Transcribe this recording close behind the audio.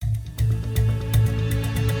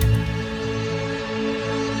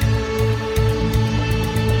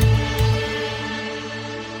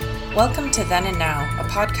Welcome to Then and Now, a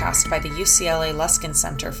podcast by the UCLA Luskin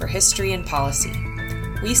Center for History and Policy.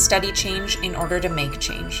 We study change in order to make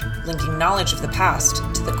change, linking knowledge of the past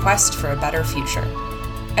to the quest for a better future.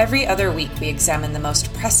 Every other week, we examine the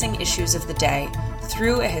most pressing issues of the day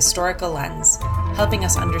through a historical lens, helping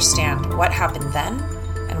us understand what happened then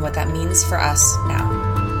and what that means for us now.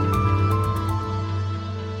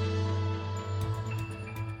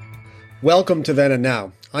 Welcome to Then and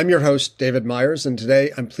Now. I'm your host, David Myers, and today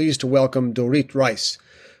I'm pleased to welcome Dorit Reiss,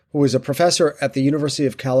 who is a professor at the University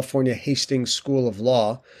of California Hastings School of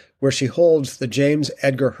Law, where she holds the James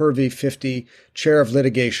Edgar Hervey 50 Chair of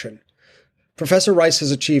Litigation. Professor Reiss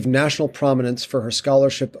has achieved national prominence for her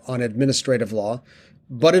scholarship on administrative law,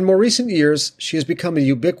 but in more recent years, she has become a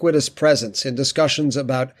ubiquitous presence in discussions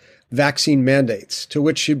about vaccine mandates, to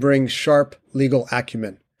which she brings sharp legal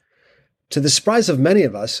acumen. To the surprise of many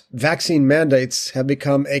of us, vaccine mandates have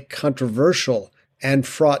become a controversial and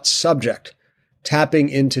fraught subject, tapping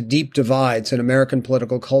into deep divides in American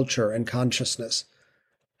political culture and consciousness.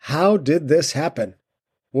 How did this happen?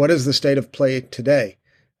 What is the state of play today?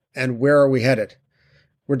 And where are we headed?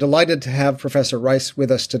 We're delighted to have Professor Reiss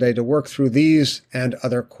with us today to work through these and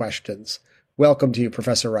other questions. Welcome to you,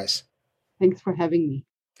 Professor Reiss. Thanks for having me.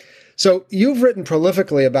 So you've written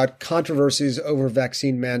prolifically about controversies over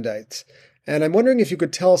vaccine mandates, and I'm wondering if you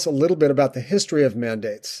could tell us a little bit about the history of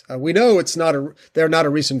mandates. We know they're not a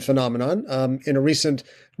recent phenomenon. In a recent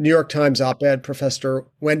New York Times op-ed, Professor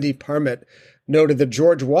Wendy Parmet noted that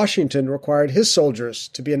George Washington required his soldiers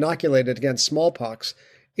to be inoculated against smallpox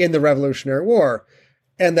in the Revolutionary War,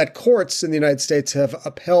 and that courts in the United States have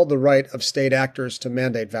upheld the right of state actors to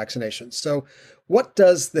mandate vaccinations. So what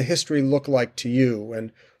does the history look like to you,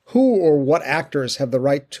 and who or what actors have the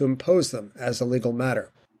right to impose them as a legal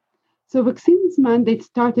matter? So vaccines mandate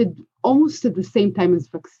started almost at the same time as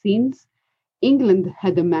vaccines. England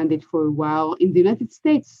had a mandate for a while. In the United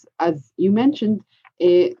States, as you mentioned,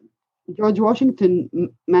 George Washington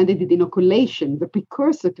mandated inoculation, the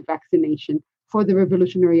precursor to vaccination, for the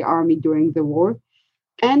Revolutionary Army during the war.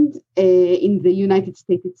 And in the United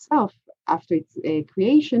States itself, after its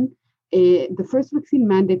creation, the first vaccine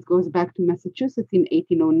mandate goes back to Massachusetts in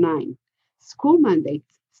 1809. School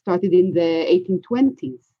mandates started in the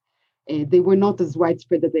 1820s. They were not as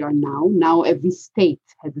widespread as they are now. Now every state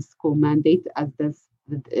has a school mandate, as does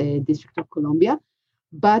the District of Columbia.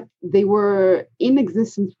 But they were in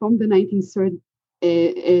existence from the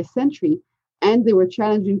 19th century, and they were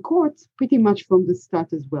challenged in courts pretty much from the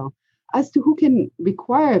start as well. As to who can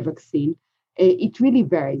require a vaccine, it really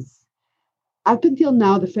varies. Up until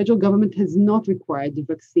now, the federal government has not required the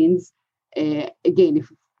vaccines. Again,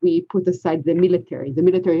 if we put aside the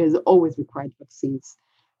military has always required vaccines.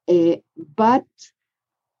 But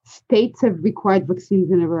states have required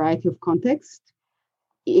vaccines in a variety of contexts,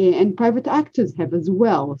 and private actors have as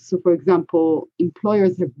well. So, for example,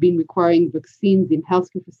 employers have been requiring vaccines in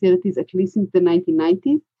healthcare facilities at least since the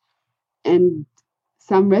 1990s. And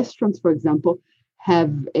some restaurants, for example,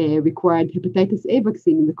 have required hepatitis A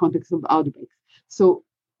vaccine in the context of outbreaks. So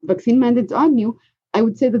vaccine mandates are new. I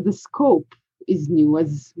would say that the scope is new.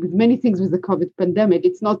 As with many things with the COVID pandemic,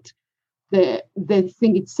 it's not the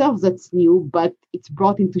thing itself that's new, but it's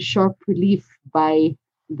brought into sharp relief by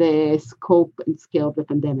the scope and scale of the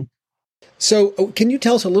pandemic. So can you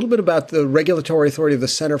tell us a little bit about the regulatory authority of the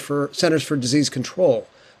Centers for Disease Control?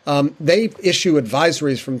 They issue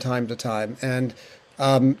advisories from time to time, and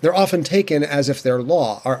they're often taken as if they're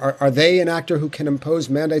law. Are they an actor who can impose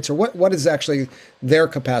mandates, or what is actually their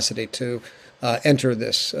capacity to enter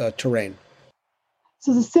this terrain?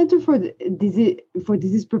 So the Center for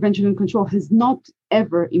Disease Prevention and Control has not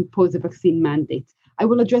ever imposed a vaccine mandate. I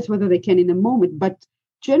will address whether they can in a moment, but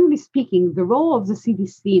generally speaking, the role of the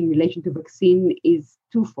CDC in relation to vaccine is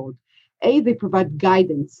twofold. A, they provide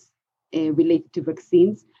guidance related to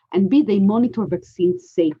vaccines, and B, they monitor vaccine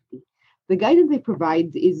safety. The guidance they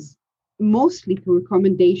provide is mostly through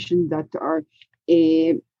recommendations that are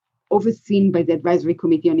overseen by the Advisory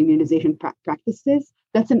Committee on Immunization Practices.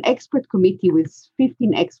 That's an expert committee with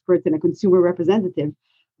 15 experts and a consumer representative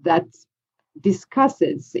that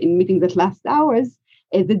discusses in meetings that last hours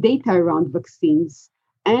the data around vaccines.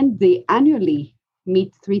 And they annually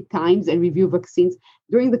meet 3 times and review vaccines.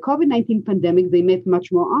 During the COVID-19 pandemic, they met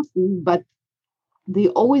much more often, but they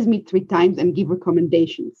always meet 3 times and give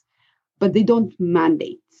recommendations, but they don't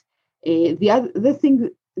mandate. The other thing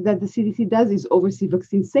that the CDC does is oversee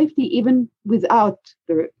vaccine safety, even without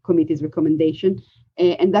the committee's recommendation,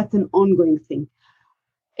 and that's an ongoing thing.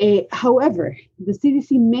 However, the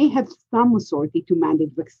CDC may have some authority to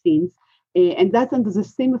mandate vaccines, and that's under the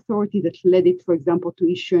same authority that led it, for example, to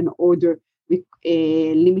issue an order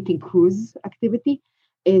limiting cruise activity.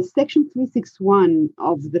 Section 361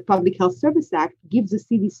 of the Public Health Service Act gives the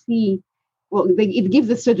CDC, it gives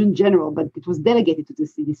the Surgeon General, but it was delegated to the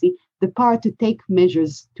CDC, the power to take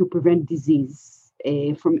measures to prevent disease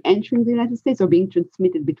from entering the United States or being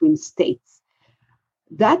transmitted between states.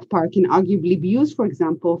 That power can arguably be used, for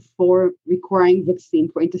example, for requiring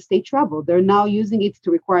vaccine for interstate travel. They're now using it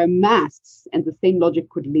to require masks, and the same logic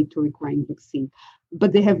could lead to requiring vaccine.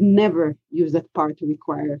 But they have never used that power to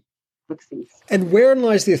require vaccines. And wherein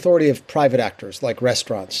lies the authority of private actors like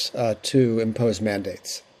restaurants to impose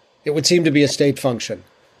mandates? It would seem to be a state function.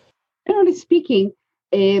 Generally speaking,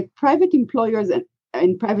 private employers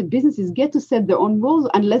and private businesses get to set their own rules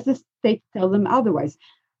unless the state tells them otherwise.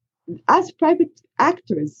 As private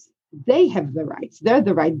actors, they have the rights. They're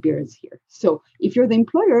the right bearers here. So if you're the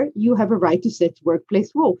employer, you have a right to set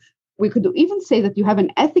workplace rules. We could even say that you have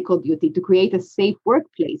an ethical duty to create a safe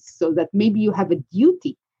workplace, so that maybe you have a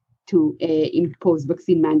duty to impose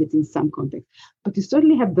vaccine mandates in some context. But you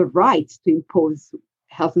certainly have the right to impose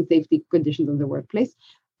health and safety conditions on the workplace.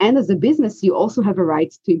 And as a business, you also have a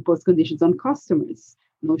right to impose conditions on customers.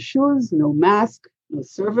 No shoes, no mask, no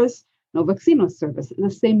service, no vaccine, no service. The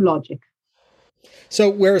same logic. So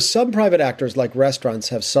whereas some private actors like restaurants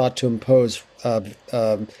have sought to impose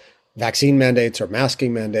vaccine mandates or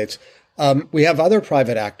masking mandates, we have other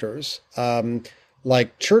private actors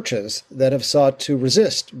like churches that have sought to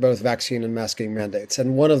resist both vaccine and masking mandates.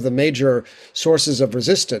 And one of the major sources of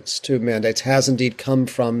resistance to mandates has indeed come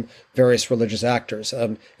from various religious actors.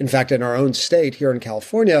 In fact, in our own state here in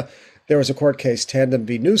California, there was a court case, Tandem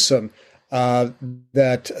v. Newsom,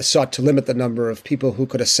 that sought to limit the number of people who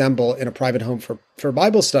could assemble in a private home for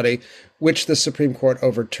Bible study, which the Supreme Court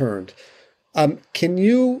overturned. Can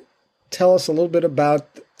you tell us a little bit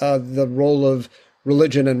about the role of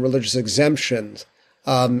religion and religious exemptions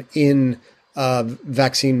in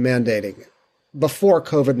vaccine mandating before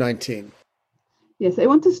COVID-19? Yes, I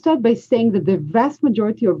want to start by saying that the vast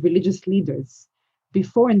majority of religious leaders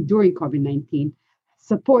before and during COVID-19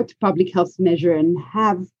 support public health measure and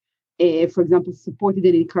have, for example, supported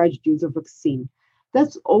and encouraged use of vaccine.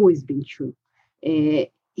 That's always been true.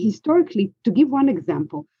 Historically, to give one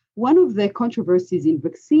example, one of the controversies in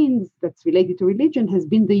vaccines that's related to religion has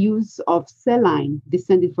been the use of saline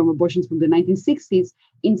descended from abortions from the 1960s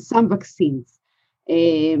in some vaccines.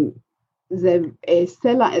 The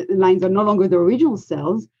cell lines are no longer the original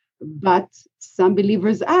cells, but some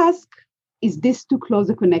believers ask, is this too close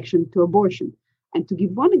a connection to abortion? And to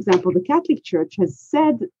give one example, the Catholic Church has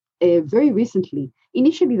said very recently,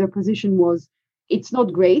 initially their position was, it's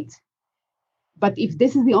not great, but if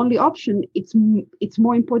this is the only option, it's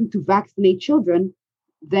more important to vaccinate children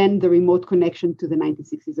than the remote connection to the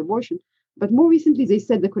 1960s abortion. But more recently, they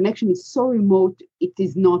said the connection is so remote, it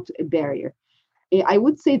is not a barrier. I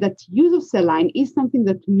would say that use of saline is something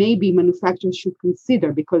that maybe manufacturers should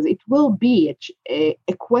consider, because it will be a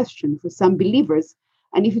question for some believers.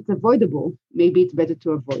 And if it's avoidable, maybe it's better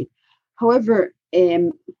to avoid. However,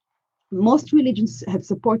 most religions have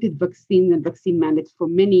supported vaccine and vaccine mandates for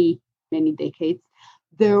many decades.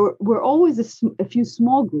 There were always a few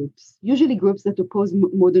small groups, usually groups that oppose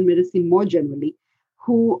modern medicine more generally,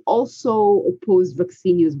 who also oppose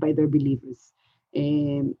vaccine use by their believers.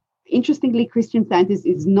 Interestingly, Christian Scientists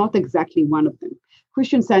is not exactly one of them.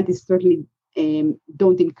 Christian Scientists certainly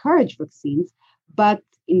don't encourage vaccines, but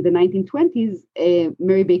in the 1920s,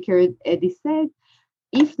 Mary Baker Eddy said,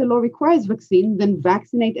 if the law requires vaccine, then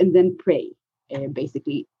vaccinate and then pray.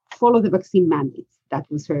 Basically, follow the vaccine mandates. That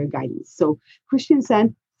was her guidance. So Christian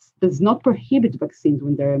Science does not prohibit vaccines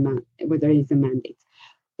when there is a mandate.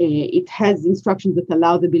 It has instructions that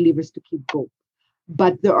allow the believers to keep going.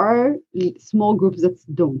 But there are small groups that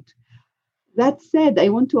don't. That said, I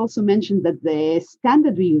want to also mention that the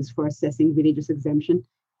standard we use for assessing religious exemption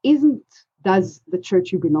isn't, does the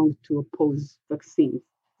church you belong to oppose vaccines?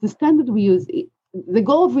 The standard we use, the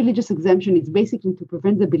goal of religious exemption is basically to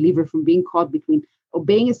prevent the believer from being caught between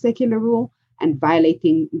obeying a secular rule and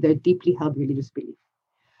violating their deeply held religious belief.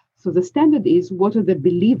 So the standard is, what are the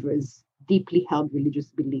believers' deeply held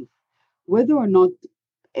religious belief? Whether or not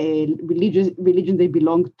a religion they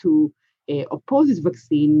belong to opposes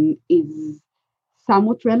vaccine is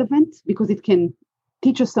somewhat relevant, because it can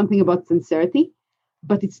teach us something about sincerity,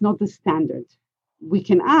 but it's not the standard. We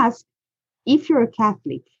can ask, if you're a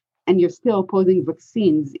Catholic and you're still opposing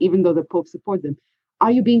vaccines, even though the Pope supports them,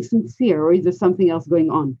 are you being sincere, or is there something else going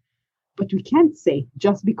on? But we can't say,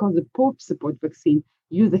 just because the Pope supports vaccine,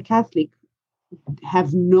 you, the Catholic,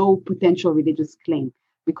 have no potential religious claim,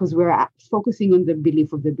 because we're focusing on the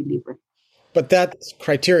belief of the believer. But that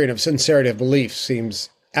criterion of sincerity of belief seems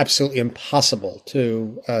absolutely impossible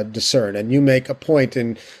to discern. And you make a point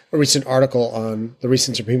in a recent article on the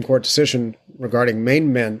recent Supreme Court decision regarding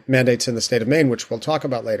Maine mandates in the state of Maine, which we'll talk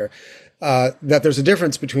about later, that there's a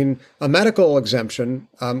difference between a medical exemption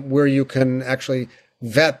where you can actually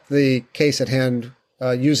vet the case at hand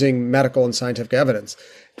using medical and scientific evidence,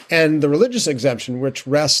 and the religious exemption, which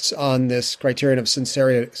rests on this criterion of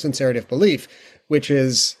sincerity of belief, which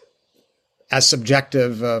is as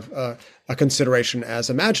subjective a consideration as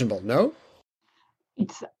imaginable, no?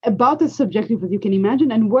 It's about as subjective as you can imagine.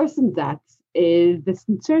 And worse than that, is the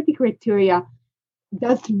sincerity criteria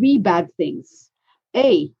does three bad things.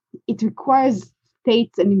 A, it requires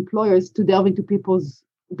states and employers to delve into people's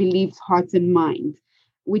beliefs, hearts, and minds,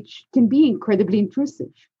 which can be incredibly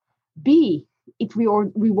intrusive. B, it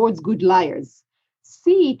rewards good liars.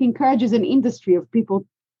 C, it encourages an industry of people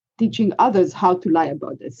teaching others how to lie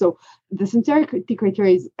about this. So the sincerity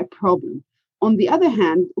criteria is a problem. On the other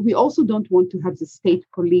hand, we also don't want to have the state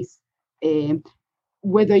police,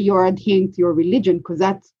 whether you're adhering to your religion, because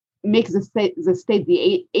that makes the state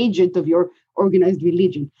the agent of your organized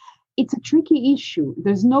religion. It's a tricky issue.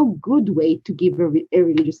 There's no good way to give a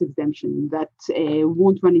religious exemption that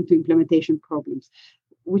won't run into implementation problems,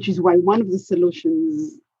 which is why one of the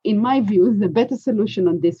solutions, in my view, the better solution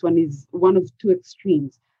on this one is one of two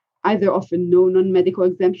extremes. Either offer no non-medical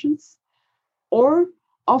exemptions or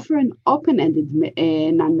offer an open-ended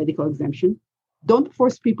non-medical exemption. Don't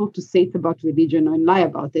force people to say it's about religion and lie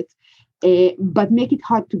about it, but make it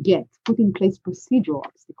hard to get. Put in place procedural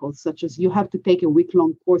obstacles, such as you have to take a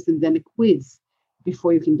week-long course and then a quiz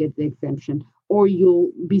before you can get the exemption, or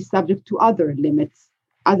you'll be subject to other limits,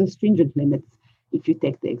 other stringent limits, if you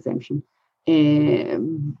take the exemption.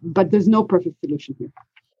 But there's no perfect solution here.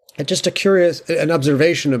 And just an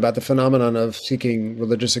observation about the phenomenon of seeking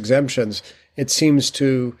religious exemptions. It seems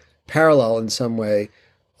to parallel in some way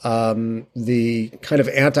the kind of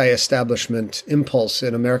anti-establishment impulse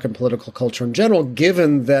in American political culture in general,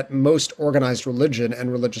 given that most organized religion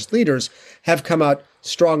and religious leaders have come out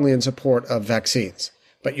strongly in support of vaccines.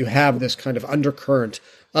 But you have this kind of undercurrent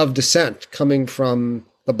of dissent coming from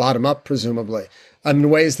the bottom up, presumably, in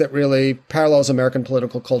ways that really parallels American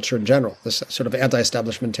political culture in general, this sort of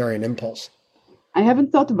anti-establishmentarian impulse. I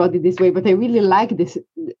haven't thought about it this way, but I really like this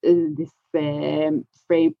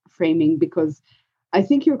framing, because I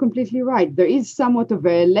think you're completely right. There is somewhat of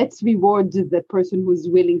a let's reward the person who's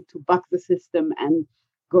willing to buck the system and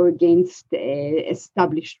go against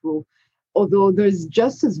established rule. Although there's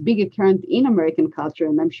just as big a current in American culture,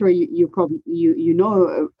 and I'm sure you probably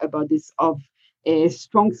know about this, of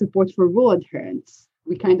strong support for rule adherence.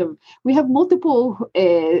 We have multiple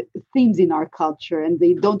themes in our culture, and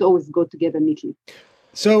they don't always go together neatly.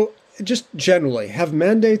 So, just generally, have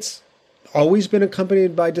mandates always been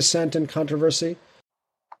accompanied by dissent and controversy?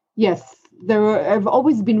 Yes, there have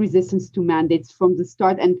always been resistance to mandates from the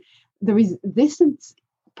start, and the resistance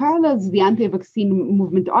parallels the anti-vaccine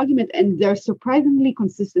movement argument, and they're surprisingly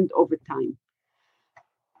consistent over time.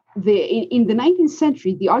 In the 19th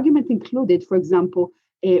century, the argument included, for example,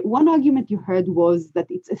 one argument you heard was that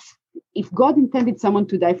if God intended someone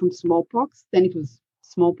to die from smallpox, then it was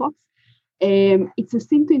smallpox. It's a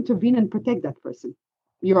sin to intervene and protect that person.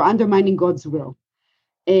 You're undermining God's will.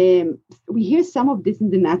 We hear some of this in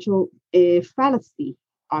the natural fallacy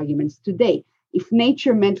arguments today. If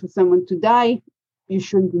nature meant for someone to die, you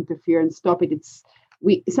shouldn't interfere and stop it.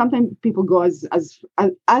 Sometimes people go as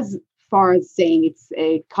far as saying it's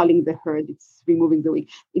culling the herd, it's removing the weak.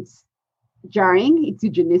 It's jarring, it's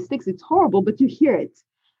eugenistics, it's horrible, but you hear it.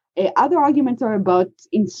 Other arguments are about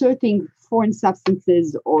inserting foreign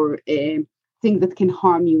substances or things that can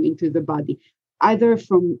harm you into the body, either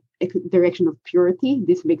from a direction of purity,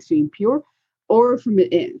 this makes you impure, or from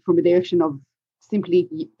a direction of simply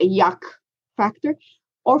a yuck factor,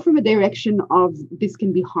 or from a direction of this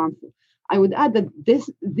can be harmful. I would add that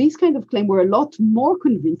these kind of claims were a lot more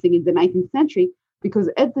convincing in the 19th century, because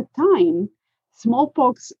at the time,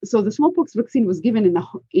 the smallpox vaccine was given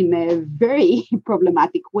in a very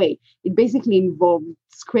problematic way. It basically involved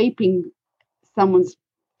scraping someone's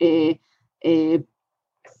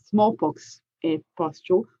smallpox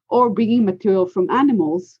pustule, or bringing material from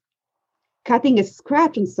animals, cutting a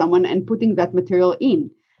scratch on someone and putting that material in.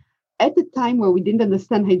 At the time where we didn't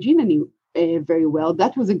understand hygiene very well,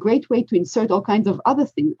 that was a great way to insert all kinds of other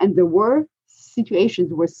things. And there were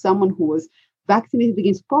situations where someone who was vaccinated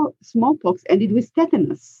against smallpox ended with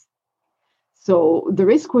tetanus. So the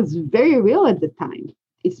risk was very real at the time.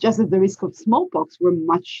 It's just that the risk of smallpox were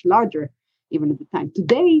much larger even at the time.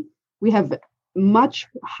 Today, we have much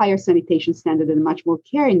higher sanitation standard and much more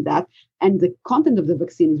care in that. And the content of the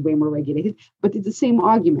vaccine is way more regulated. But it's the same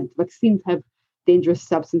argument. Vaccines have dangerous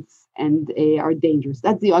substance and are dangerous.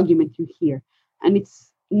 That's the argument you hear. And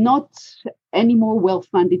it's not any more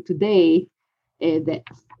well-founded today than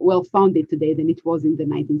it was in the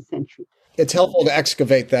 19th century. It's helpful to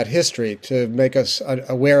excavate that history to make us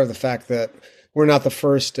aware of the fact that we're not the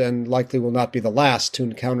first and likely will not be the last to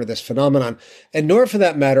encounter this phenomenon. And nor, for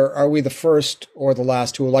that matter, are we the first or the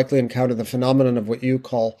last who will likely encounter the phenomenon of what you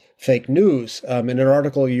call fake news. In an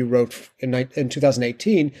article you wrote in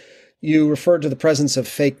 2018, you referred to the presence of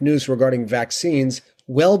fake news regarding vaccines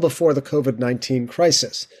well before the COVID-19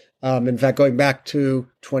 crisis. In fact, going back to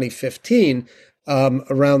 2015,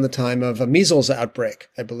 around the time of a measles outbreak,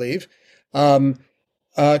 I believe. Can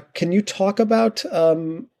you talk about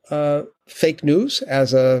fake news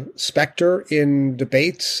as a specter in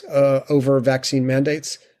debates over vaccine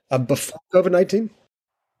mandates before COVID-19?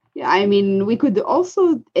 Yeah, I mean, we could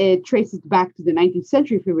also trace it back to the 19th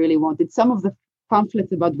century if we really wanted. Some of the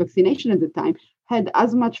pamphlets about vaccination at the time had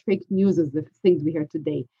as much fake news as the things we hear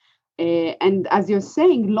today. And as you're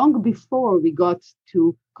saying, long before we got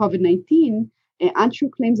to COVID-19, untrue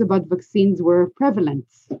claims about vaccines were prevalent.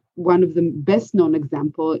 One of the best known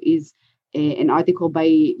example is an article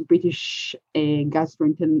by British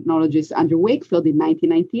gastroenterologist Andrew Wakefield in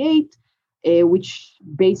 1998, which,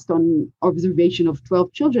 based on observation of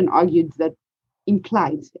 12 children, argued that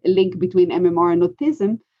implied a link between MMR and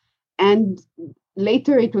autism. And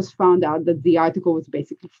later it was found out that the article was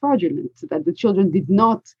basically fraudulent, that the children did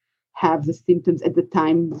not have the symptoms at the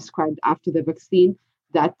time described after the vaccine,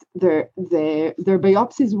 that their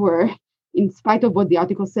biopsies were, in spite of what the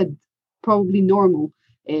article said, probably normal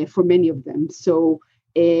for many of them. So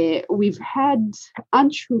we've had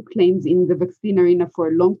untrue claims in the vaccine arena for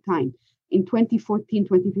a long time. In 2014,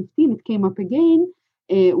 2015, it came up again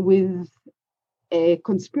with a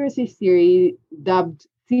conspiracy theory dubbed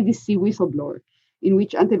CDC whistleblower, in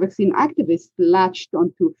which anti-vaccine activists latched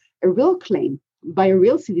onto a real claim by a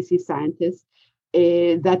real CDC scientist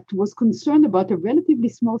that was concerned about a relatively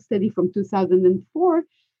small study from 2004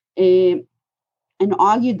 and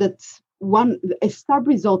argued that a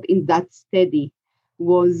sub-result in that study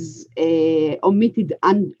was omitted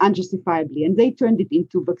unjustifiably. And they turned it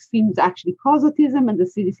into vaccines actually cause autism, and the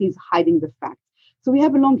CDC is hiding the fact. So we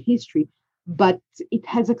have a long history, but it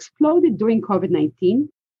has exploded during COVID-19.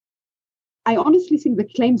 I honestly think the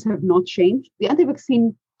claims have not changed. The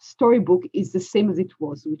anti-vaccine storybook is the same as it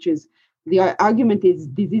was, which is the argument is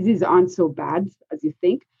diseases aren't so bad as you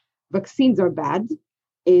think. Vaccines are bad.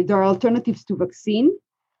 There are alternatives to vaccine.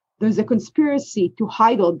 There's a conspiracy to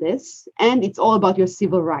hide all this, and it's all about your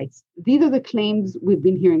civil rights. These are the claims we've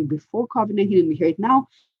been hearing before COVID-19, and we hear it now.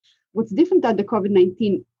 What's different than the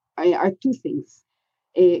COVID-19 are two things.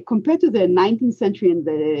 Compared to the 19th century and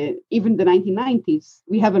even the 1990s,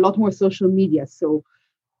 we have a lot more social media. So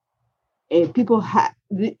people have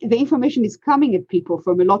the information is coming at people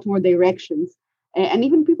from a lot more directions, and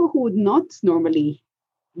even people who would not normally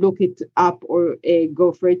look it up or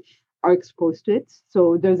go for it are exposed to it.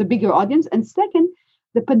 So there's a bigger audience. And second,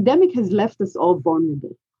 the pandemic has left us all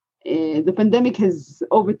vulnerable. The pandemic has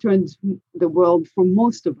overturned the world for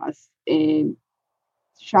most of us,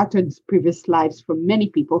 shattered previous lives for many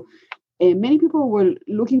people. Many people were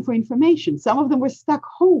looking for information. Some of them were stuck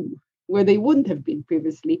home where they wouldn't have been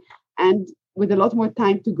previously, and with a lot more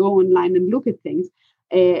time to go online and look at things.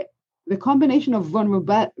 The combination of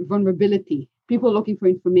vulnerability, people looking for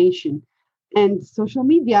information, and social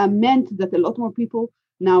media meant that a lot more people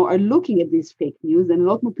now are looking at this fake news, and a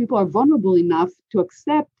lot more people are vulnerable enough to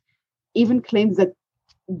accept even claims that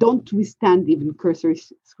don't withstand even cursory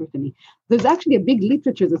scrutiny. There's actually a big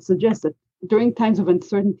literature that suggests that during times of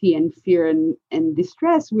uncertainty and fear and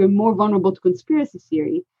distress, we're more vulnerable to conspiracy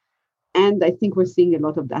theory. And I think we're seeing a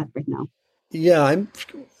lot of that right now. Yeah, I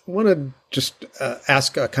want to just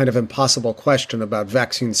ask a kind of impossible question about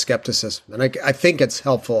vaccine skepticism. And I think it's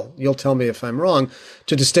helpful, you'll tell me if I'm wrong,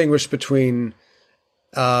 to distinguish between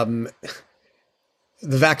the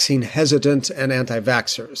vaccine hesitant and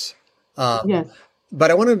anti-vaxxers. Yes. But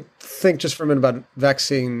I want to think just for a minute about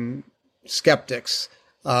vaccine skeptics,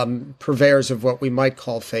 purveyors of what we might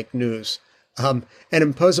call fake news, and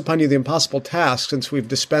impose upon you the impossible task, since we've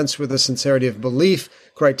dispensed with the sincerity of belief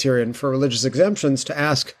criterion for religious exemptions, to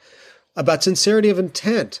ask about sincerity of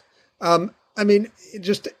intent. I mean,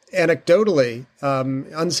 just anecdotally,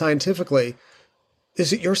 unscientifically,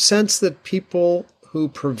 is it your sense that people who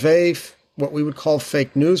purvey what we would call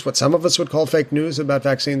fake news, what some of us would call fake news about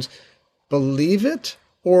vaccines, believe it,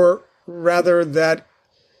 or rather that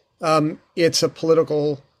it's a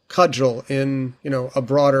political cudgel in, a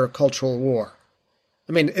broader cultural war?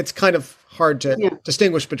 I mean, it's kind of hard to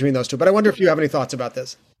distinguish between those two, but I wonder if you have any thoughts about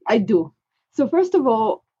this. I do. So first of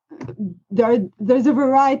all, there's a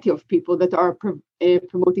variety of people that are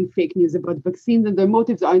promoting fake news about vaccines, and their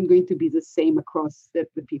motives aren't going to be the same across the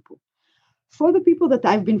people. For the people that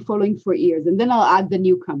I've been following for years, and then I'll add the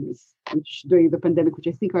newcomers, which during the pandemic, which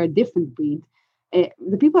I think are a different breed.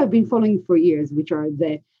 The people I've been following for years, which are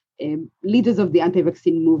the leaders of the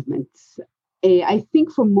anti-vaccine movement, I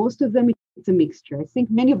think for most of them, it's a mixture. I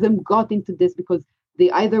think many of them got into this because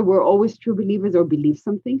they either were always true believers or believe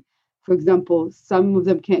something. For example, some of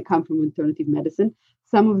them can't come from alternative medicine.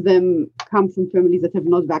 Some of them come from families that have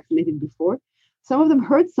not vaccinated before. Some of them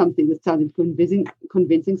heard something that sounded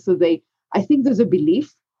convincing. So I think there's a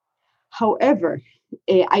belief. However,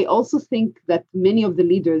 I also think that many of the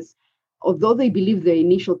leaders, although they believe the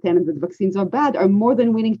initial tenet that vaccines are bad, are more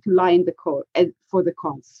than willing to lie in for the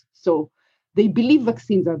cause. So they believe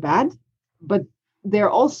vaccines are bad, but they're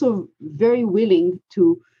also very willing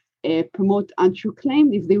to promote untrue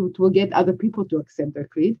claims if they will get other people to accept their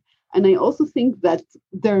creed. And I also think that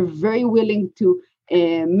they're very willing to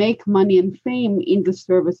make money and fame in the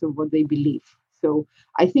service of what they believe. So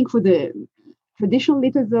I think for the traditional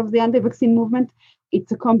leaders of the anti-vaccine movement,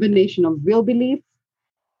 it's a combination of real belief,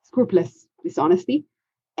 scrupulous dishonesty,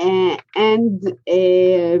 and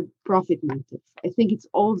a profit motive. I think it's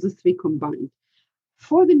all the three combined.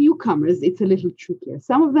 For the newcomers, it's a little trickier.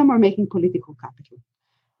 Some of them are making political capital.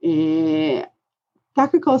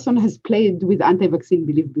 Tucker Carlson has played with anti-vaccine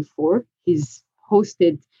belief before. He's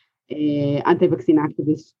hosted anti-vaccine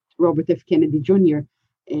activist Robert F. Kennedy Jr.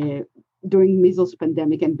 During measles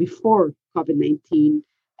pandemic and before COVID-19,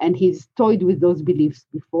 and he's toyed with those beliefs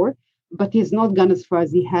before, but he's not gone as far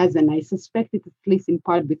as he has, and I suspect it at least in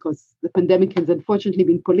part because the pandemic has unfortunately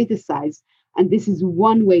been politicized, and this is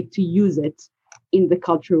one way to use it in the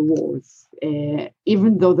culture wars,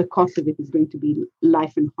 even though the cost of it is going to be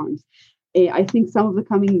life and harms. I think some of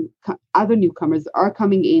the other newcomers are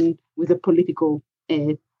coming in with a political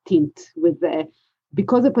tint.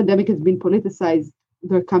 Because the pandemic has been politicized,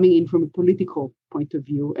 they're coming in from a political point of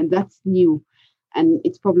view, and that's new. And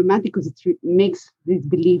it's problematic because it makes these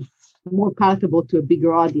beliefs more palatable to a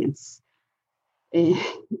bigger audience.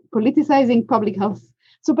 Politicizing public health.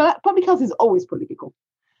 So public health is always political,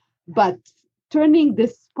 but turning a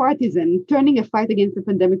fight against the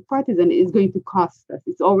pandemic partisan is going to cost us.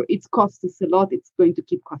 It's cost us a lot. It's going to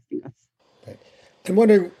keep costing us. Right. I'm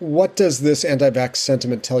wondering, what does this anti-vax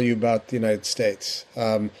sentiment tell you about the United States?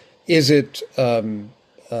 Is it,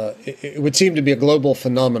 it would seem to be a global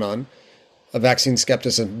phenomenon of vaccine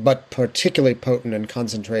skepticism, but particularly potent and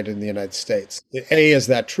concentrated in the United States. A, is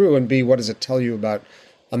that true? And B, what does it tell you about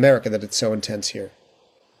America that it's so intense here?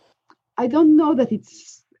 I don't know that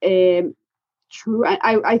it's true.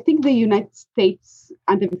 I think the United States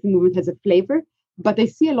anti-vaccine movement has a flavor, but I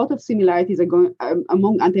see a lot of similarities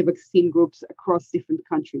among anti-vaccine groups across different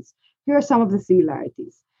countries. Here are some of the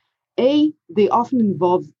similarities. A, they often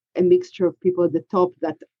involve a mixture of people at the top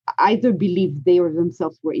that either believe they or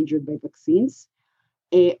themselves were injured by vaccines,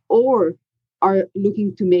 or are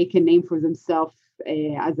looking to make a name for themselves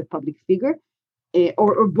as a public figure,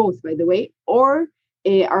 or both, by the way, or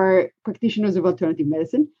are practitioners of alternative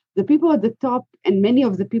medicine. The people at the top and many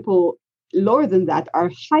of the people lower than that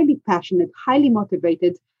are highly passionate, highly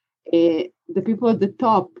motivated. The people at the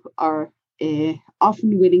top are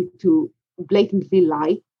often willing to blatantly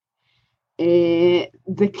lie.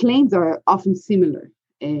 The claims are often similar.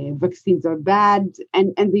 Vaccines are bad,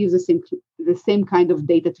 and they use the same kind of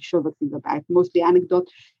data to show vaccines are bad, mostly anecdote.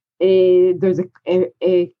 There's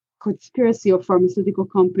a conspiracy of pharmaceutical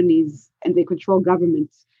companies, and they control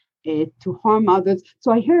governments to harm others.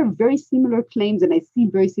 So I hear very similar claims, and I see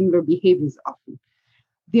very similar behaviors often.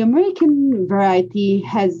 The American variety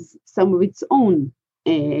has some of its own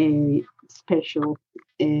special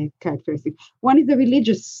characteristics. One is the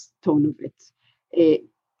religious tone of it.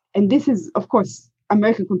 And this is, of course,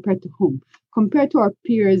 America compared to whom? Compared to our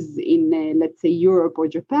peers in, let's say, Europe or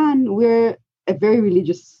Japan, we're a very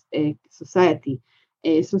religious society.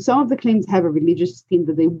 So some of the claims have a religious theme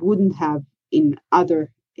that they wouldn't have in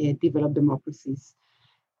other developed democracies.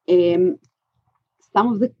 Some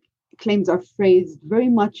of the claims are phrased very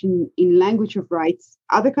much in language of rights.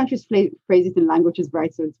 Other countries phrase it in language of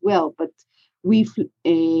rights as well, but we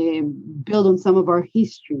build on some of our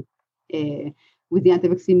history with the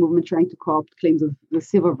anti-vaccine movement trying to co-opt claims of the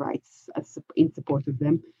civil rights in support of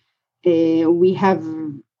them. We have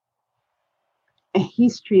a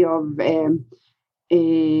history of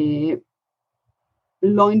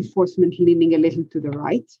law enforcement leaning a little to the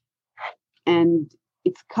right. And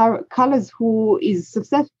it's colors who is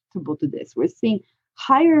susceptible to this. We're seeing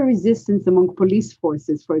higher resistance among police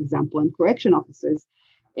forces, for example, and correction officers,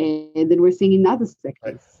 than we're seeing in other sectors.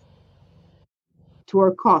 Right. To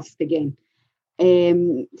our cost again.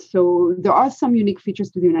 So there are some unique features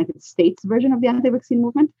to the United States version of the anti-vaccine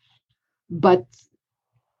movement, but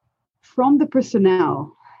from the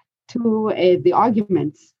personnel to the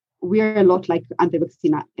arguments, we are a lot like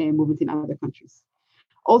anti-vaccine movements in other countries.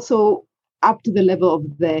 Also, up to the level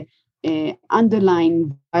of the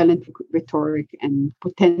underlying violent rhetoric and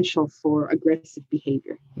potential for aggressive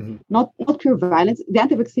behavior. Mm-hmm. Not pure violence. The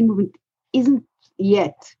anti-vaccine movement isn't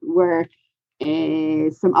yet where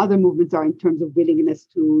some other movements are in terms of willingness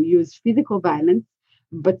to use physical violence,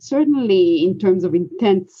 but certainly in terms of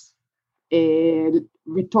intense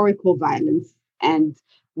rhetorical violence and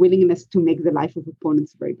willingness to make the life of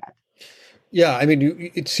opponents very bad. Yeah, I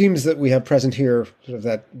mean, it seems that we have present here sort of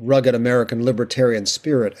that rugged American libertarian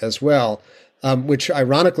spirit as well, which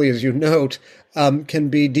ironically, as you note, can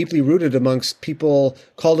be deeply rooted amongst people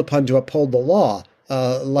called upon to uphold the law,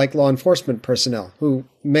 like law enforcement personnel, who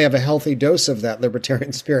may have a healthy dose of that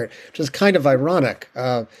libertarian spirit, which is kind of ironic.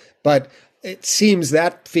 But it seems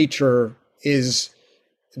that feature is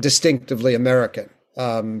distinctively American,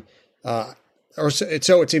 or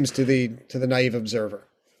so it seems to the naive observer.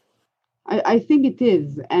 I think it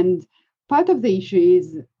is. And part of the issue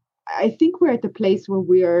is, I think we're at a place where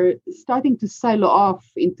we are starting to silo off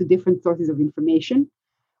into different sources of information,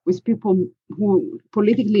 with people who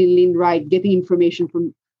politically lean right getting information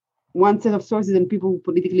from one set of sources and people who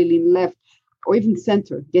politically lean left or even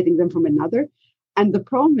center getting them from another. And the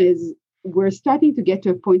problem is we're starting to get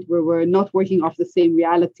to a point where we're not working off the same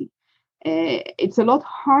reality. It's a lot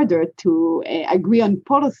harder to agree on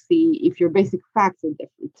policy if your basic facts are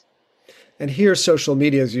different. And here, social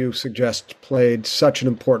media, as you suggest, played such an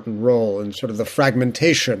important role in sort of the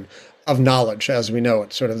fragmentation of knowledge as we know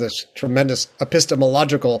it, sort of this tremendous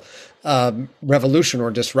epistemological revolution or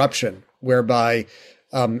disruption, whereby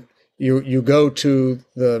you go to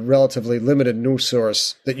the relatively limited news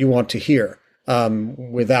source that you want to hear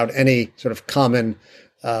without any sort of common.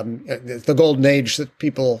 The golden age that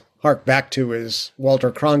people hark back to is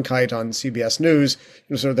Walter Cronkite on CBS News.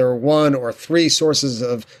 So there were one or three sources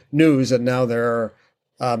of news, and now there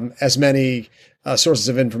are as many sources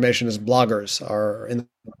of information as bloggers are in the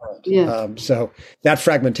world. Yeah. So that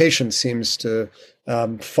fragmentation seems to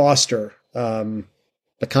foster the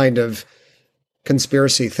kind of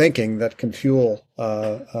conspiracy thinking that can fuel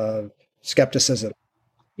skepticism.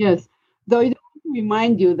 Yes, though I want to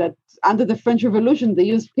remind you that under the French Revolution, they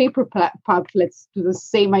used paper pamphlets to the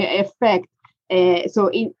same effect.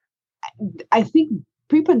 I think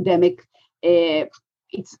pre-pandemic,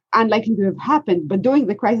 it's unlikely to have happened. But during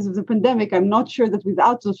the crisis of the pandemic, I'm not sure that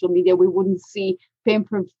without social media, we wouldn't see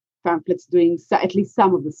paper pamphlets doing at least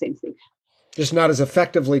some of the same thing. Just not as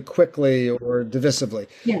effectively, quickly, or divisively.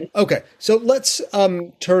 Yes. Okay, so let's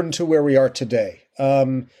turn to where we are today.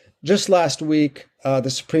 Just last week, the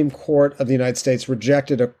Supreme Court of the United States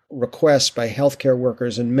rejected a request by healthcare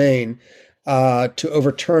workers in Maine to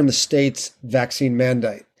overturn the state's vaccine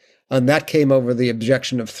mandate. And that came over the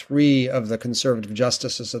objection of 3 of the conservative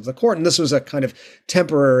justices of the court. And this was a kind of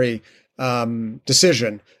temporary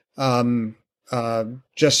decision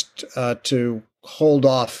just to hold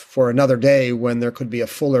off for another day when there could be a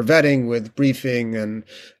fuller vetting with briefing and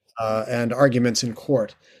arguments in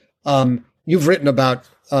court. You've written about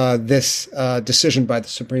this decision by the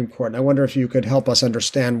Supreme Court, and I wonder if you could help us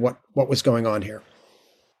understand what was going on here.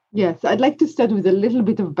 Yes, I'd like to start with a little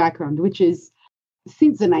bit of background, which is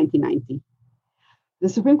since the 1990s, the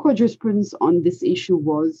Supreme Court jurisprudence on this issue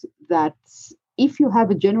was that if you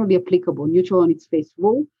have a generally applicable, neutral on its face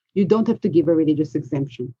rule, you don't have to give a religious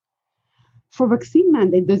exemption. For vaccine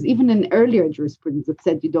mandate, there's even an earlier jurisprudence that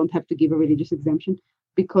said you don't have to give a religious exemption,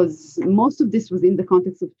 because most of this was in the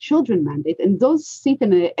context of children mandate, and those sit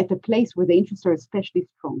at a place where the interests are especially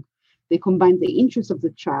strong. They combine the interest of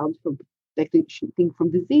the child from protecting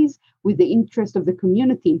from disease with the interest of the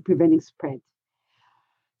community in preventing spread.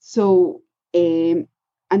 So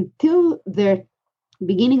until the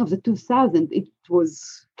beginning of the 2000s, it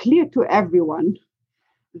was clear to everyone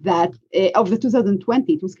that of the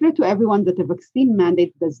 2020, it was clear to everyone that a vaccine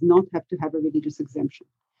mandate does not have to have a religious exemption.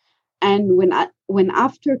 And when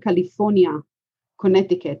after California,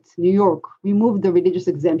 Connecticut, New York removed the religious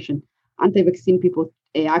exemption, anti-vaccine people,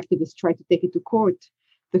 activists tried to take it to court.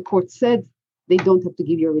 The court said they don't have to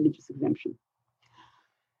give you a religious exemption.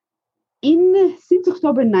 Since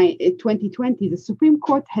October 2020, the Supreme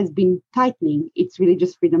Court has been tightening its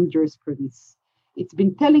religious freedom jurisprudence. It's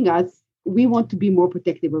been telling us we want to be more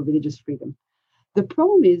protective of religious freedom. The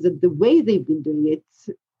problem is that the way they've been doing it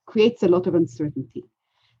creates a lot of uncertainty.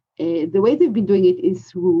 The way they've been doing it is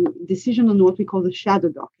through decision on what we call the shadow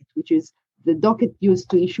docket, which is the docket used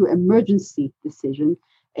to issue emergency decision.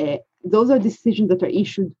 Those are decisions that are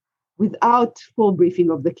issued without full briefing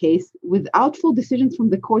of the case, without full decisions from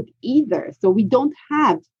the court either. So we don't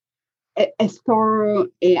have a thorough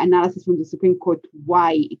analysis from the Supreme Court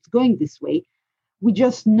why it's going this way. We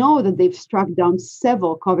just know that they've struck down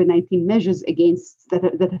several COVID-19 measures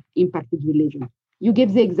that have impacted religion. You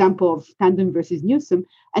gave the example of Tandem versus Newsom,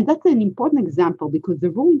 and that's an important example because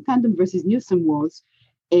the rule in Tandem versus Newsom was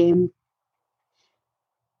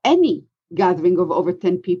any gathering of over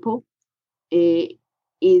 10 people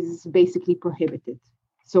is basically prohibited.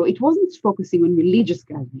 So it wasn't focusing on religious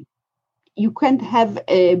gathering. You can't have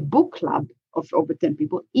a book club of over 10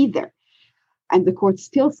 people either. And the court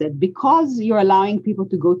still said, because you're allowing people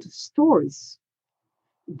to go to stores,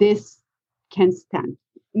 this can stand.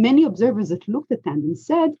 Many observers that looked at Tandem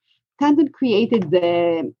said Tandem created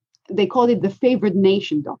they called it the favored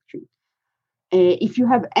nation doctrine. If you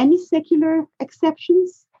have any secular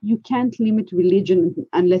exceptions, you can't limit religion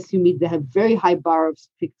unless you meet the very high bar of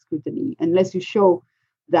strict scrutiny, unless you show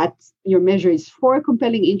that your measure is for a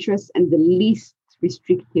compelling interest and the least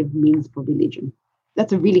restrictive means for religion.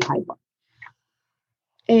 That's a really high bar.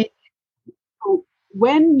 So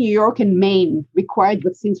when New York and Maine required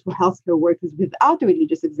vaccines for healthcare workers without a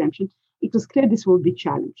religious exemption, it was clear this will be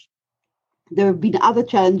challenged. There have been other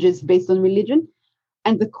challenges based on religion,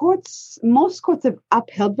 and most courts have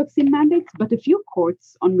upheld vaccine mandates, but a few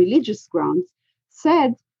courts on religious grounds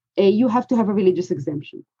said you have to have a religious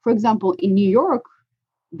exemption. For example, in New York,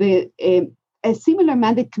 a similar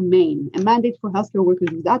mandate to Maine, a mandate for healthcare workers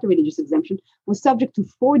without a religious exemption, was subject to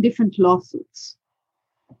 4 different lawsuits.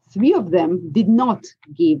 3 of them did not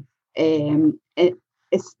give a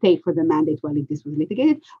stay for the mandate while this was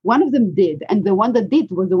litigated. One of them did, and the one that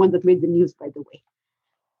did was the one that made the news, by the way.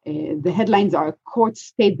 The headlines are, courts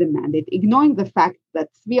stayed the mandate, ignoring the fact that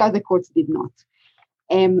 3 other courts did not.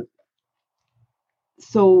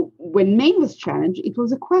 So when Maine was challenged, it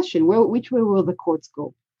was a question, which way will the courts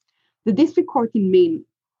go? The district court in Maine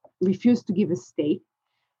refused to give a stay.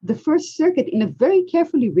 The First Circuit, in a very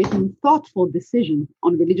carefully written, thoughtful decision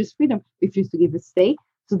on religious freedom, refused to give a stay.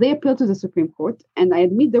 So they appealed to the Supreme Court, and I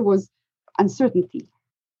admit there was uncertainty.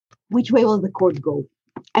 Which way will the court go?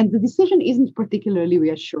 And the decision isn't particularly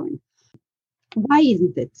reassuring. Why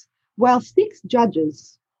isn't it? While 6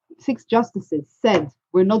 justices said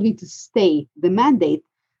we're not going to stay the mandate,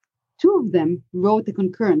 2 of them wrote a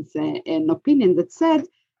concurrence, an opinion that said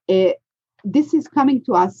this is coming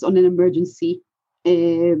to us on an emergency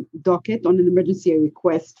docket, on an emergency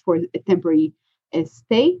request for a temporary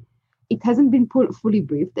stay. It hasn't been fully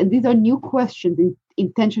briefed, and these are new questions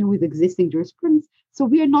in tension with existing jurisprudence, so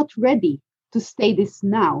we are not ready to stay this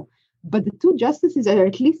now. But the 2 justices are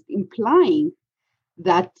at least implying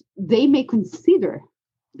that they may consider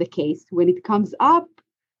the case when it comes up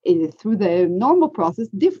through the normal process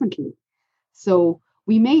differently. So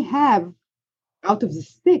we may have, out of the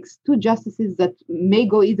 6, 2 justices that may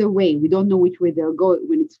go either way. We don't know which way they'll go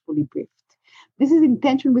when it's fully briefed. This is in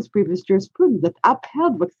tension with previous jurisprudence that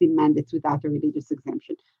upheld vaccine mandates without a religious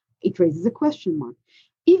exemption. It raises a question mark.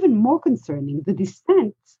 Even more concerning, the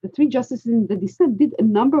 3 justices in the dissent did a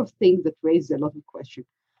number of things that raised a lot of questions.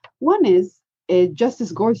 One is,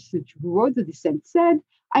 Justice Gorsuch, who wrote the dissent, said,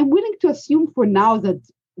 I'm willing to assume for now that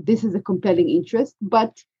this is a compelling interest,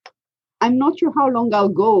 but I'm not sure how long I'll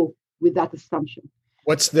go with that assumption.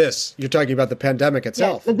 What's this? You're talking about the pandemic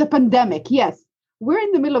itself. Yes, the pandemic, yes. We're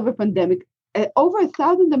in the middle of a pandemic. Over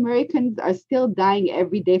 1,000 Americans are still dying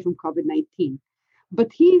every day from COVID-19.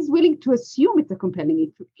 But he's willing to assume it's a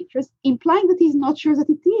compelling interest, implying that he's not sure that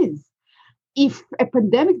it is. If a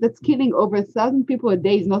pandemic that's killing over 1,000 people a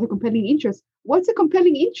day is not a compelling interest, what's a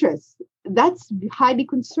compelling interest? That's highly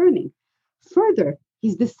concerning. Further,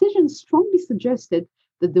 his decision strongly suggested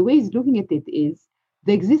that the way he's looking at it is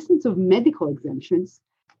the existence of medical exemptions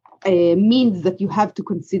means that you have to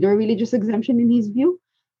consider a religious exemption in his view.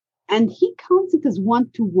 And he counts it as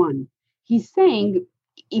 1-to-1. He's saying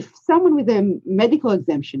if someone with a medical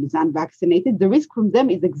exemption is unvaccinated, the risk from them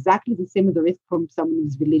is exactly the same as the risk from someone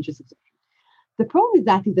with religious exemption. The problem with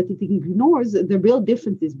that is that it ignores the real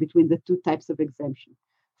differences between the 2 types of exemption.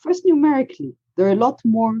 First, numerically, there are a lot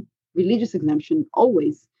more religious exemption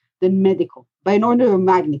always than medical, by an order of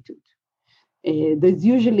magnitude. There's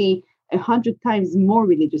usually 100 times more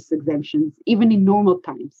religious exemptions, even in normal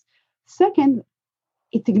times. Second,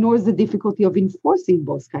 it ignores the difficulty of enforcing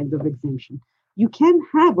both kinds of exemption. You can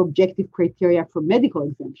have objective criteria for medical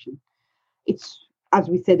exemption. It's, as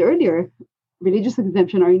we said earlier, religious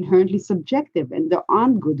exemption are inherently subjective, and there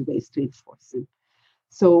aren't good ways to enforce them.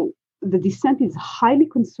 So the dissent is highly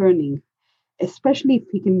concerning, especially if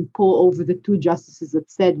he can pull over the two justices that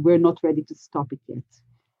said we're not ready to stop it yet.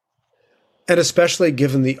 And especially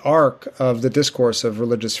given the arc of the discourse of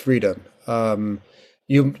religious freedom.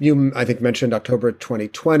 You, I think, mentioned October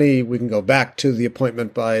 2020. We can go back to the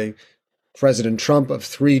appointment by President Trump of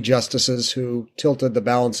 3 justices who tilted the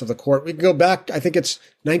balance of the court. We can go back, I think it's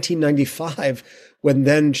 1995, when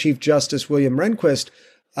then Chief Justice William Rehnquist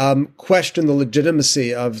questioned the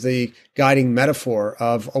legitimacy of the guiding metaphor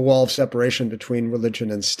of a wall of separation between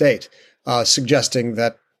religion and state, suggesting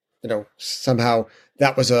that, somehow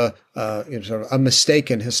that was a sort of a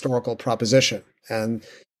mistaken historical proposition, and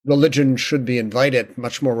religion should be invited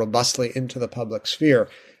much more robustly into the public sphere.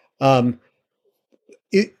 Was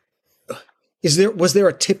there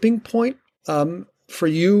a tipping point for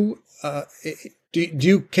you?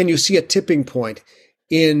 Can you see a tipping point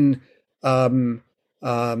in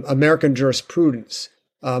American jurisprudence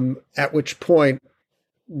at which point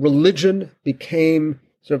religion became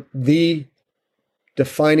sort of the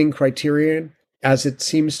defining criterion as it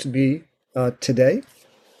seems to be today?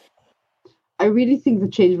 I really think the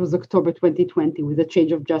change was October 2020 with the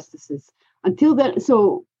change of justices. Until then,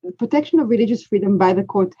 so protection of religious freedom by the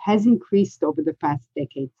court has increased over the past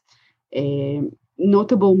decades.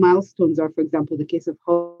 Notable milestones are, for example, the case of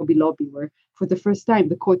Hobby Lobby, where for the first time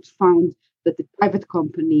the court found that the private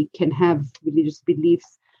company can have religious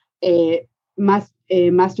beliefs.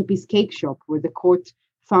 Masterpiece Cake Shop, where the court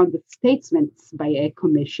found that statements by a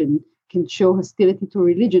commission can show hostility to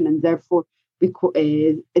religion, and therefore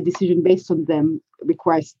a decision based on them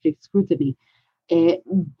requires strict scrutiny.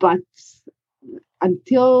 But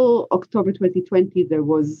until October 2020, there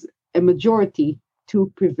was a majority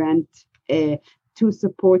to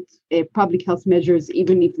support public health measures,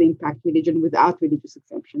 even if they impact religion, without religious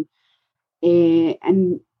exemption.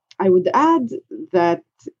 And I would add that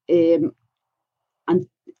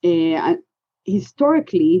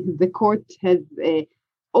historically, the court has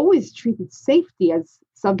always treated safety as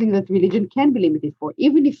something that religion can be limited for,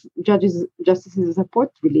 even if justices who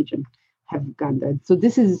support religion have gone there. So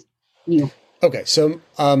this is new. Okay, so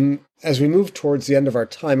as we move towards the end of our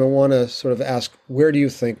time, I want to sort of ask, where do you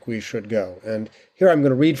think we should go? And here I'm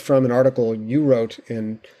going to read from an article you wrote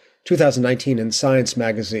in 2019 in Science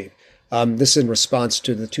magazine. This is in response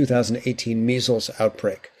to the 2018 measles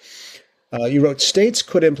outbreak. You wrote, states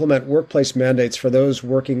could implement workplace mandates for those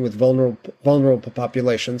working with vulnerable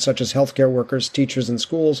populations, such as healthcare workers, teachers in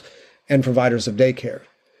schools, and providers of daycare.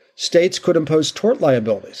 States could impose tort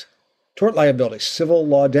liabilities, civil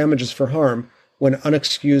law damages for harm when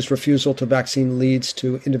unexcused refusal to vaccine leads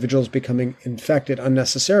to individuals becoming infected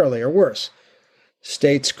unnecessarily or worse.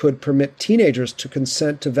 States could permit teenagers to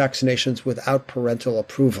consent to vaccinations without parental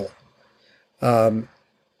approval. I'm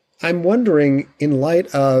wondering, in light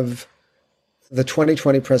of the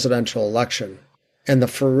 2020 presidential election and the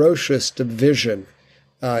ferocious division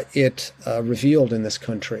it revealed in this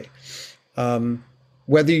country,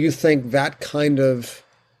 whether you think that kind of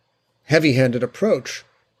heavy-handed approach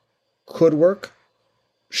could work,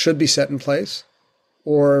 should be set in place,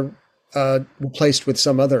 or replaced with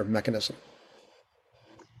some other mechanism?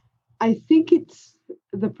 I think it's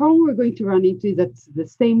the problem we're going to run into is that the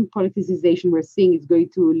same politicization we're seeing is going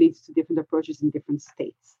to lead to different approaches in different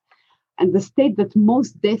states. And the state that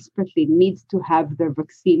most desperately needs to have their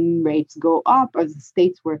vaccine rates go up are the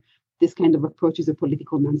states where this kind of approach is a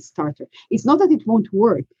political non-starter. It's not that it won't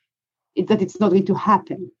work. It's that it's not going to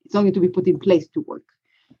happen. It's not going to be put in place to work.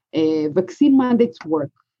 Vaccine mandates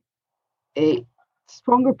work.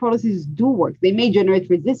 Stronger policies do work. They may generate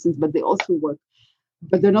resistance, but they also work.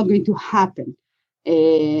 But they're not going to happen.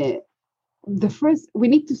 We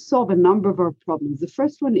need to solve a number of our problems. The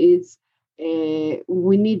first one is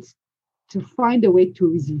we need to find a way to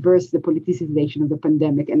reverse the politicization of the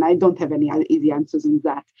pandemic. And I don't have any easy answers on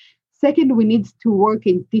that. Second, we need to work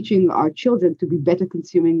in teaching our children to be better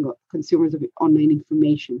consumers of online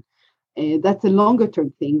information. That's a longer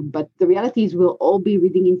term thing, but the reality is we'll all be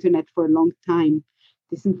reading internet for a long time.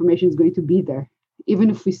 This information is going to be there. Even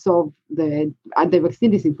if we solve the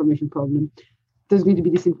anti-vaccine disinformation problem, there's going to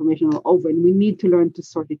be disinformation all over, and we need to learn to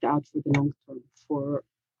sort it out for the long term, for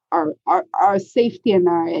our safety and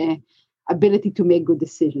our ability to make good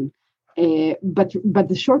decisions. But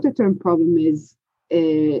the shorter term problem is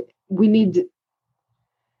we need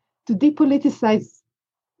to depoliticize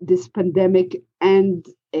this pandemic and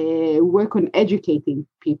work on educating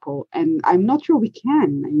people. And I'm not sure we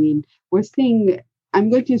can. I mean, we're seeing, I'm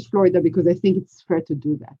going to use Florida because I think it's fair to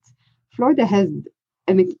do that. Florida has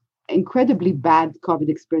incredibly bad COVID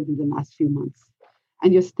experience in the last few months.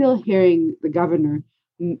 And you're still hearing the governor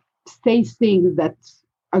say things that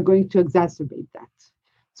are going to exacerbate that.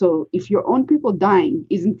 So if your own people dying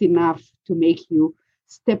isn't enough to make you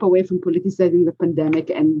step away from politicizing the pandemic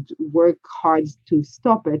and work hard to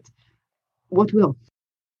stop it, what will?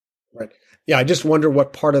 Right. Yeah, I just wonder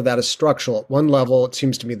what part of that is structural. At one level, it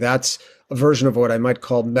seems to me that's a version of what I might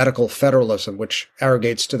call medical federalism, which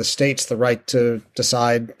arrogates to the states the right to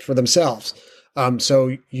decide for themselves.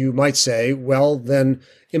 So you might say, well, then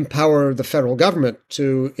empower the federal government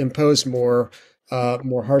to impose more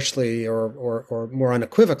harshly or more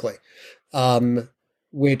unequivocally,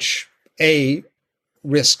 which A,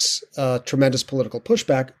 risks tremendous political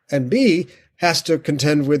pushback, and B, has to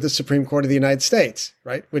contend with the Supreme Court of the United States,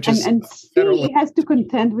 right? Which is and C, has to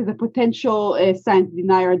contend with a potential science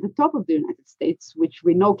denier at the top of the United States, which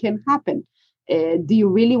we know can happen. Do you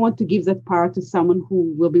really want to give that power to someone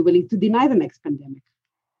who will be willing to deny the next pandemic?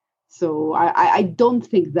 So I don't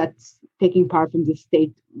think that taking power from the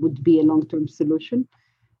state would be a long-term solution.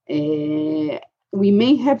 We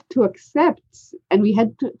may have to accept, and we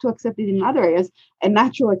had to accept it in other areas, a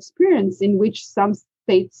natural experience in which some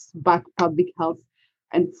states back public health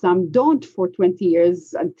and some don't for 20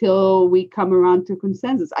 years until we come around to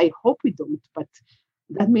consensus. I hope we don't, but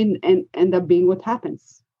that may end up being what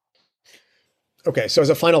happens. Okay, so as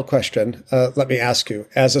a final question, let me ask you,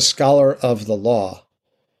 as a scholar of the law,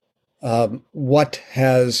 what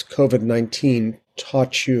has COVID-19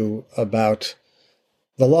 taught you about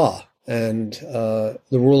the law and the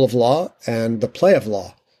rule of law and the play of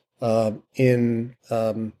law in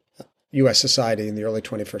U.S. society in the early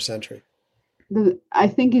 21st century? I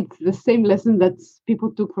think it's the same lesson that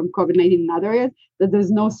people took from COVID-19 in other areas, that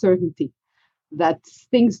there's no certainty, that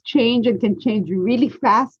things change and can change really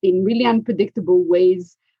fast in really unpredictable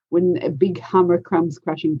ways when a big hammer comes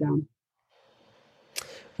crashing down.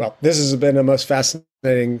 Well, this has been a most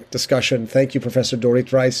fascinating discussion. Thank you, Professor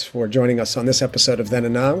Dorit Reiss, for joining us on this episode of Then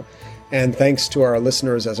and Now. And thanks to our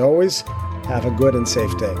listeners, as always. Have a good and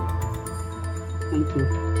safe day. Thank you.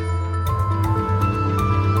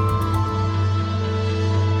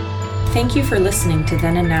 Thank you for listening to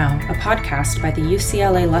Then and Now, a podcast by the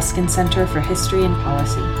UCLA Luskin Center for History and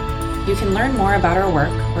Policy. You can learn more about our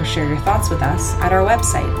work or share your thoughts with us at our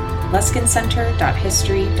website,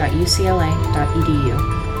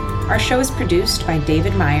 luskincenter.history.ucla.edu. Our show is produced by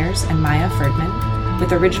David Myers and Maya Ferdman,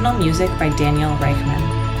 with original music by Daniel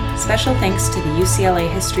Reichman. Special thanks to the UCLA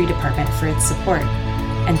History Department for its support,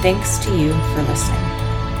 and thanks to you for listening.